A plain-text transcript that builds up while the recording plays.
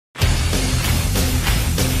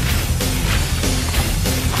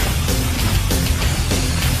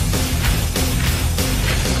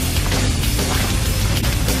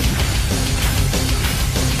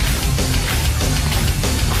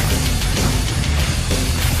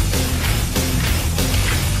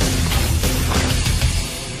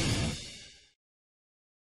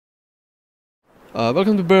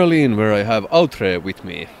Welcome to Berlin, where I have Outre with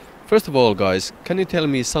me. First of all, guys, can you tell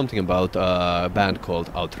me something about a band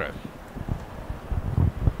called Outre?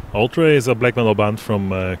 Outre is a black metal band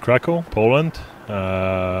from Krakow, Poland.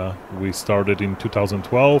 We started in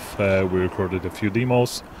 2012. We recorded a few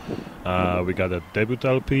demos. We got a debut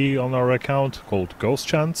LP on our account called Ghost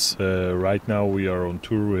Chants. Right now we are on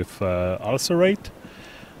tour with Ulcerate.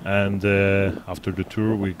 And after the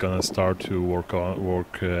tour, we're gonna start to work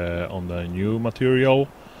on the new material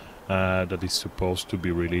that is supposed to be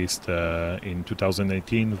released in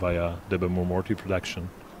 2018 via Debemur Morty production.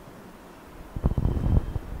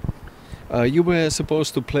 You were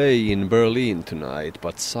supposed to play in Berlin tonight,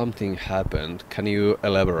 but something happened. Can you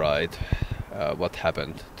elaborate what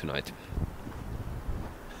happened tonight?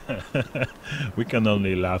 We can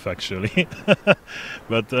only laugh, actually.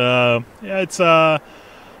 But yeah, it's a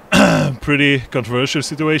pretty controversial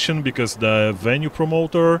situation because the venue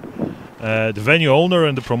promoter, the venue owner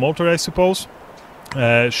and the promoter, I suppose,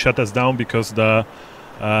 shut us down because of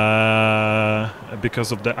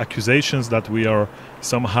the accusations that we are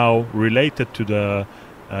somehow related to the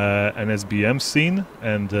NSBM scene,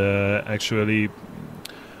 and actually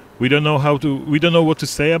we don't know what to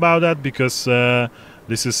say about that because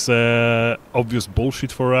this is obvious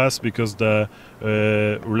bullshit for us, because the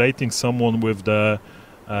relating someone with the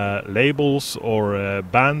labels or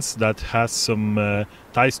bands that has some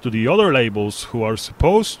ties to the other labels who are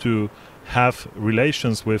supposed to have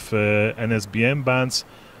relations with NSBM bands,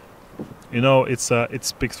 you know, it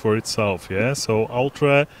speaks for itself. Yeah, so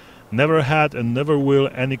Outre never had and never will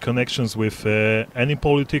any connections with any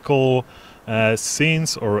political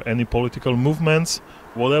scenes or any political movements,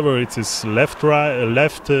 whatever it is, left,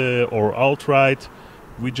 or alt-right.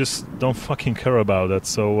 We just don't fucking care about that.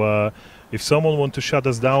 So if someone wants to shut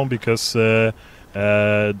us down because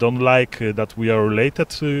don't like that we are related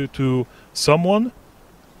to someone,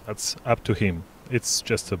 that's up to him. It's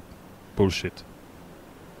just a bullshit.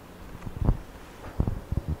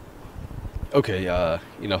 Okay,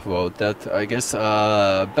 enough about that. I guess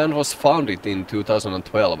band was founded in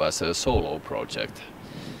 2012 as a solo project.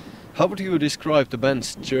 How would you describe the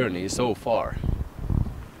band's journey so far?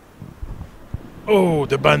 Oh,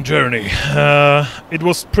 the band journey. It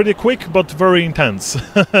was pretty quick but very intense.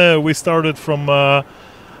 We started from...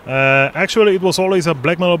 actually, it was always a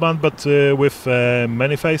black metal band, but with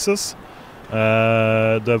many faces.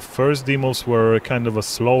 The first demos were kind of a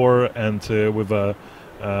slower and with a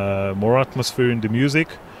more atmosphere in the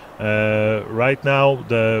music. Right now,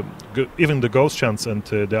 even the Ghost Chants and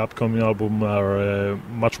the upcoming album are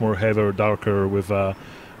much more heavier, darker, with a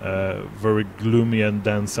very gloomy and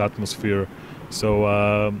dense atmosphere. So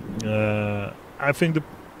I think the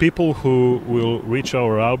people who will reach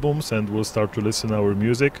our albums and will start to listen to our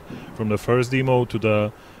music, from the first demo to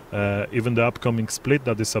the even the upcoming split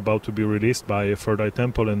that is about to be released by Third Eye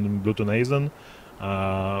Temple and Bluton Aizen,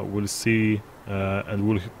 will see and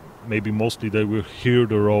will maybe mostly they will hear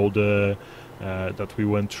the road that we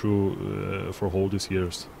went through for all these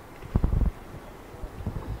years.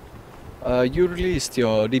 You released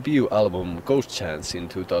your debut album Ghost Chants in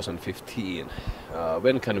 2015.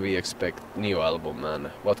 When can we expect new album,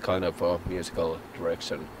 and what kind of musical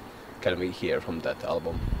direction can we hear from that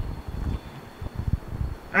album?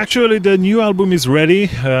 Actually, the new album is ready.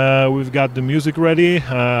 We've got the music ready.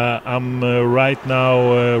 I'm right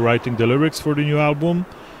now writing the lyrics for the new album.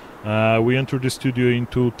 We entered the studio in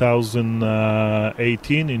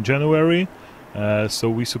 2018 in January. So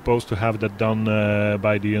we're supposed to have that done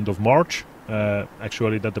by the end of March.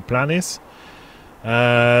 Actually, that the plan is.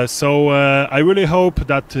 So I really hope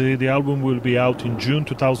that the album will be out in June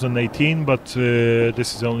 2018, but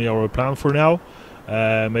this is only our plan for now.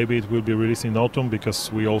 Maybe it will be released in autumn, because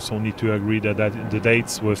we also need to agree that the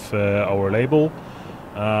dates with our label.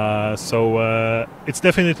 So it's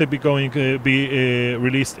definitely going to be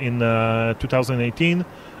released in 2018.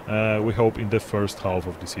 We hope in the first half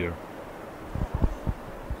of this year.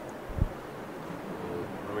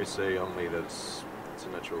 Let me say only that it's a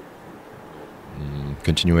natural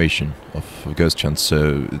continuation of Ghost Chants,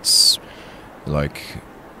 so it's like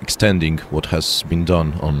extending what has been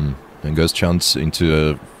done on Ghost Chants into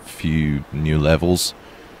a few new levels.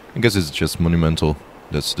 I guess it's just monumental.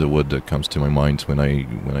 That's the word that comes to my mind when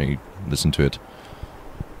I listen to it.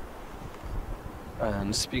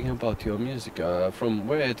 And speaking about your music, from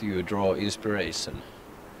where do you draw inspiration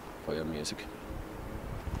for your music?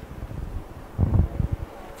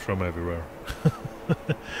 From everywhere.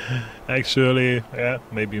 Actually, yeah,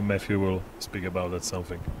 maybe Matthew will speak about that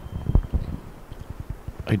something.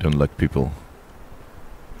 I don't like people.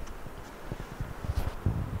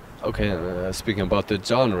 Okay, speaking about the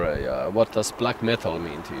genre, what does black metal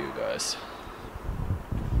mean to you guys?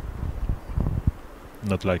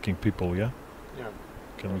 Not liking people, yeah? Yeah.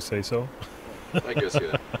 Can we say so? I guess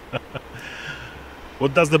yeah.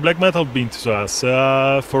 What does the black metal mean to us?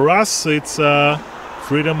 For us, it's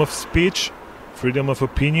freedom of speech, freedom of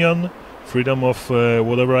opinion, freedom of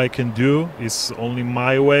whatever I can do is only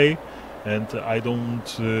my way, and I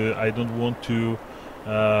don't want to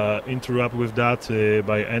interrupt with that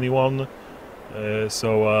by anyone.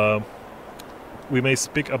 So we may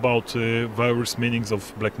speak about various meanings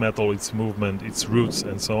of black metal, its movement, its roots,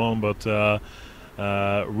 and so on, but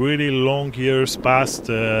really long years passed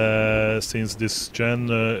since this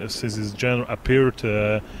genre appeared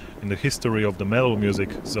in the history of the metal music.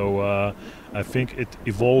 So I think it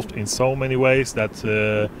evolved in so many ways that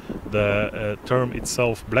the term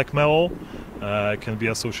itself, black metal, can be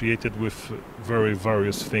associated with very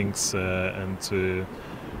various things, and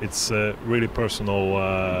it's really personal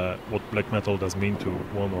what black metal does mean to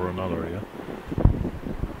one or another. Yeah.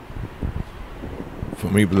 For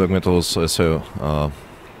me, black metal is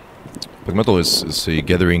black metal is a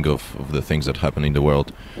gathering of the things that happen in the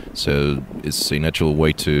world. So it's a natural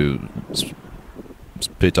way to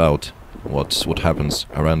split out what happens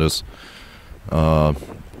around us,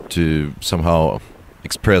 to somehow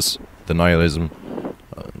express the nihilism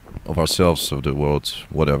of ourselves, of the world,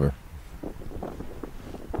 whatever.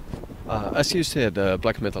 As you said,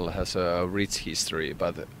 black metal has a rich history,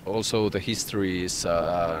 but also the history is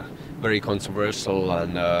very controversial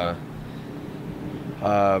and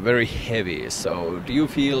very heavy. So do you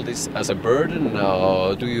feel this as a burden,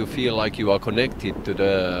 or do you feel like you are connected to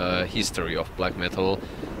the history of black metal?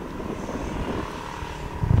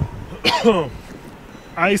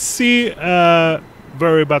 I see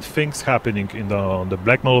very bad things happening in the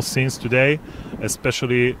black metal scenes today,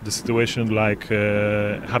 especially the situation like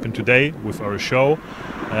happened today with our show.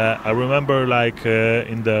 I remember like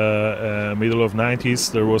in the middle of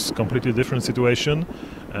 90s there was completely different situation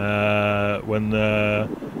when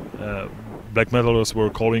black metalers were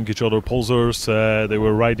calling each other posers. They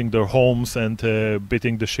were riding their homes and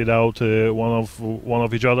beating the shit out one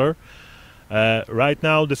of each other. Right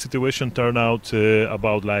now the situation turned out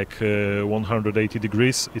about like 180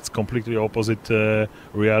 degrees. It's completely opposite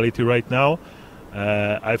reality right now.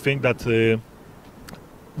 I think that the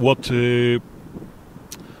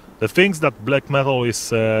things that black metal is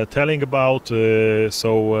telling about,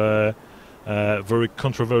 very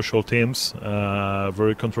controversial themes,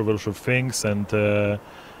 very controversial things, and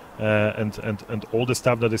all the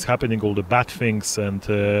stuff that is happening, all the bad things, and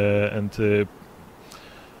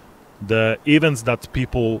the events that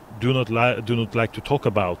people do not like to talk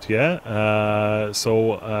about.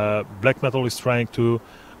 So black metal is trying to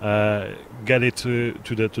get it to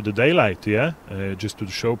the daylight, just to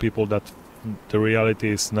show people that the reality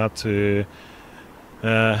is not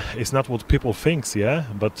what people think,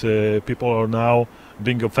 but people are now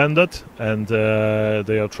being offended, and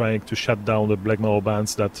they are trying to shut down the black metal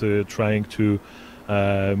bands that trying to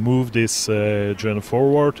move this genre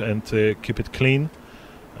forward and keep it clean.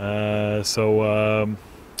 So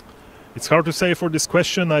it's hard to say for this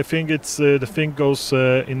question. I think it's the thing goes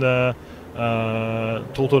in a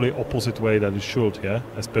totally opposite way that it should,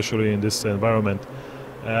 especially in this environment.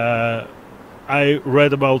 I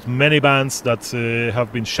read about many bands that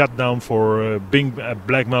have been shut down for being a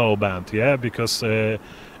black metal band, because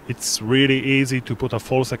it's really easy to put a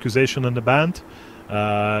false accusation on the band,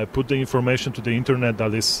 put the information to the internet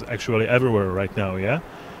that is actually everywhere right now,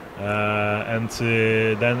 and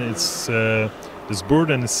then it's this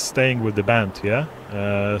burden is staying with the band,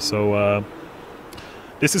 so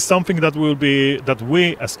this is something that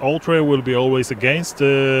we as Outre will be always against.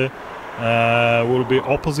 Will be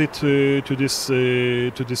opposite to this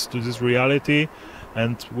reality,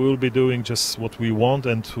 and we'll be doing just what we want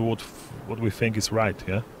and what we think is right.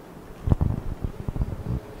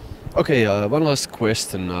 Okay, one last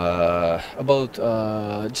question about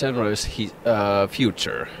genre's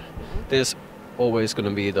future. There's always going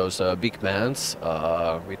to be those big bands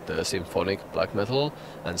with the symphonic black metal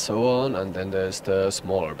and so on, and then there's the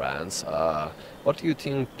smaller bands. What do you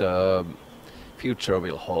think the future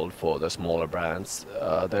will hold for the smaller bands?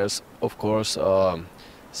 There's of course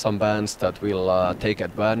some bands that will take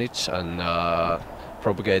advantage and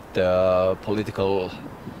propagate political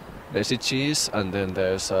messages, and then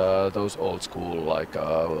there's those old school like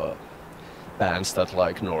bands that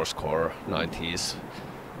like Norsecore 90s.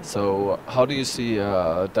 So how do you see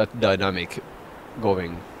that dynamic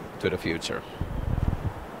going to the future?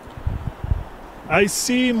 I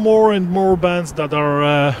see more and more bands that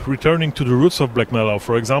are returning to the roots of black metal.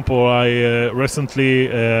 For example, I recently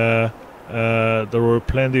there were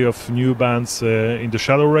plenty of new bands in the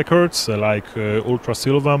Shadow Records, like Ultra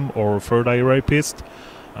Sylvam or Third Eye Rapist.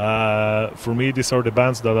 For me, these are the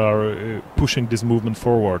bands that are pushing this movement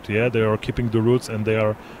forward. Yeah, they are keeping the roots and they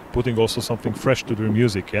are putting also something fresh to their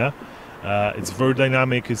music. Yeah, it's very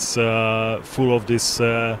dynamic. It's full of this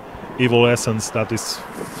evil essence that is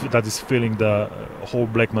filling the whole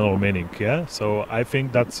black metal meaning. Yeah, so I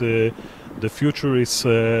think that the future is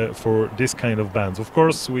for this kind of bands. Of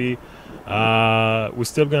course, we're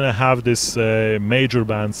still gonna have this major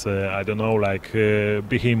bands. I don't know, like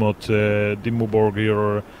Behemoth, Dimmu Borgir,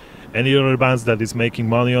 or any other bands that is making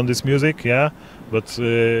money on this music. Yeah, but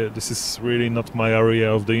this is really not my area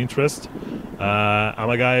of the interest. I'm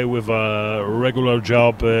a guy with a regular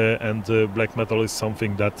job, and black metal is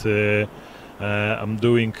something that I'm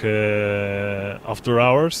doing after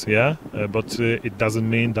hours. Yeah, but it doesn't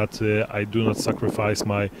mean that I do not sacrifice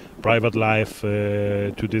my private life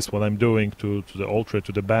to this what I'm doing, to the Outre,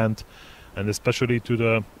 to the band, and especially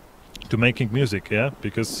to making music. Yeah,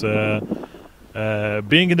 because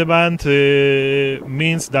being in the band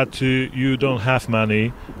means that you don't have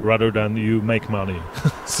money rather than you make money.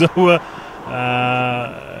 So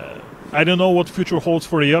I don't know what future holds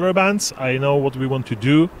for the other bands. I know what we want to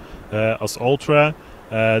do as Outre.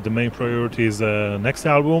 The main priority is the next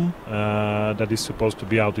album that is supposed to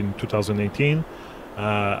be out in 2018.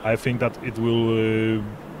 I think that it will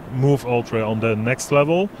move Outre on the next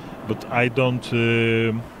level, but I don't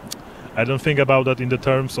think about that in the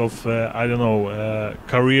terms of I don't know,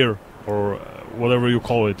 career or whatever you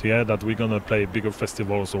call it. Yeah, that we're gonna play bigger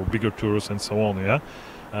festivals or bigger tours and so on. Yeah,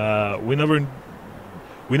 we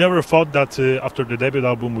never thought that after the debut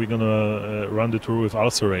album we're gonna run the tour with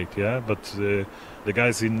Ulcerate. Yeah, but the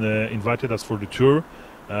guys invited us for the tour,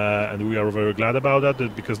 and we are very glad about that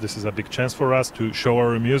because this is a big chance for us to show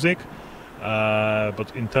our music.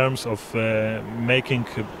 But in terms of making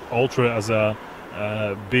Outre as a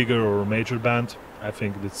bigger or major band, I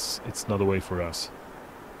think it's not a way for us.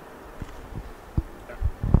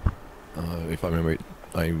 If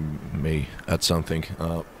I may add something.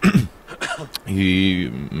 You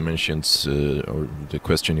mentioned, or the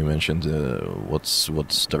question you mentioned,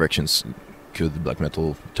 what directions could black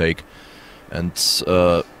metal take, and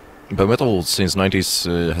black metal since 90s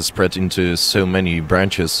has spread into so many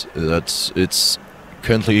branches that it's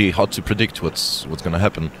currently hard to predict what's going to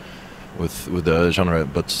happen with the genre.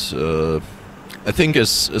 But I think,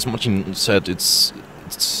 as Martin said, it's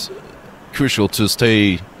crucial to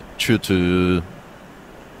stay true to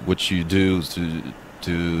what you do,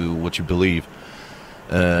 to what you believe.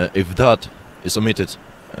 If that is omitted,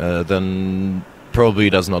 then probably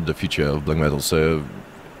that's not the future of black metal. So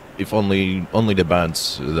if only the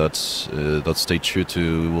bands that stay true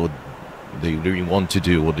to what they really want to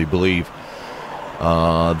do, what they believe,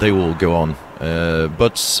 they will go on.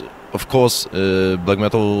 But of course, black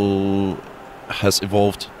metal has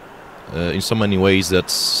evolved in so many ways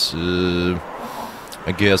that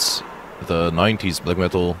I guess the 90s black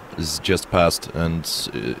metal is just past, and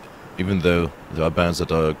even though there are bands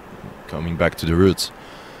that are coming back to the roots,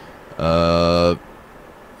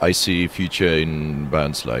 I see future in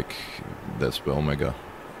bands like Death by Omega.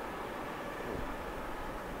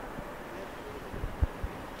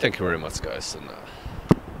 Thank you very much, guys, and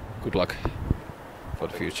good luck for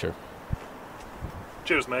the future.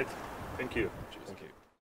 Cheers, mate. Thank you.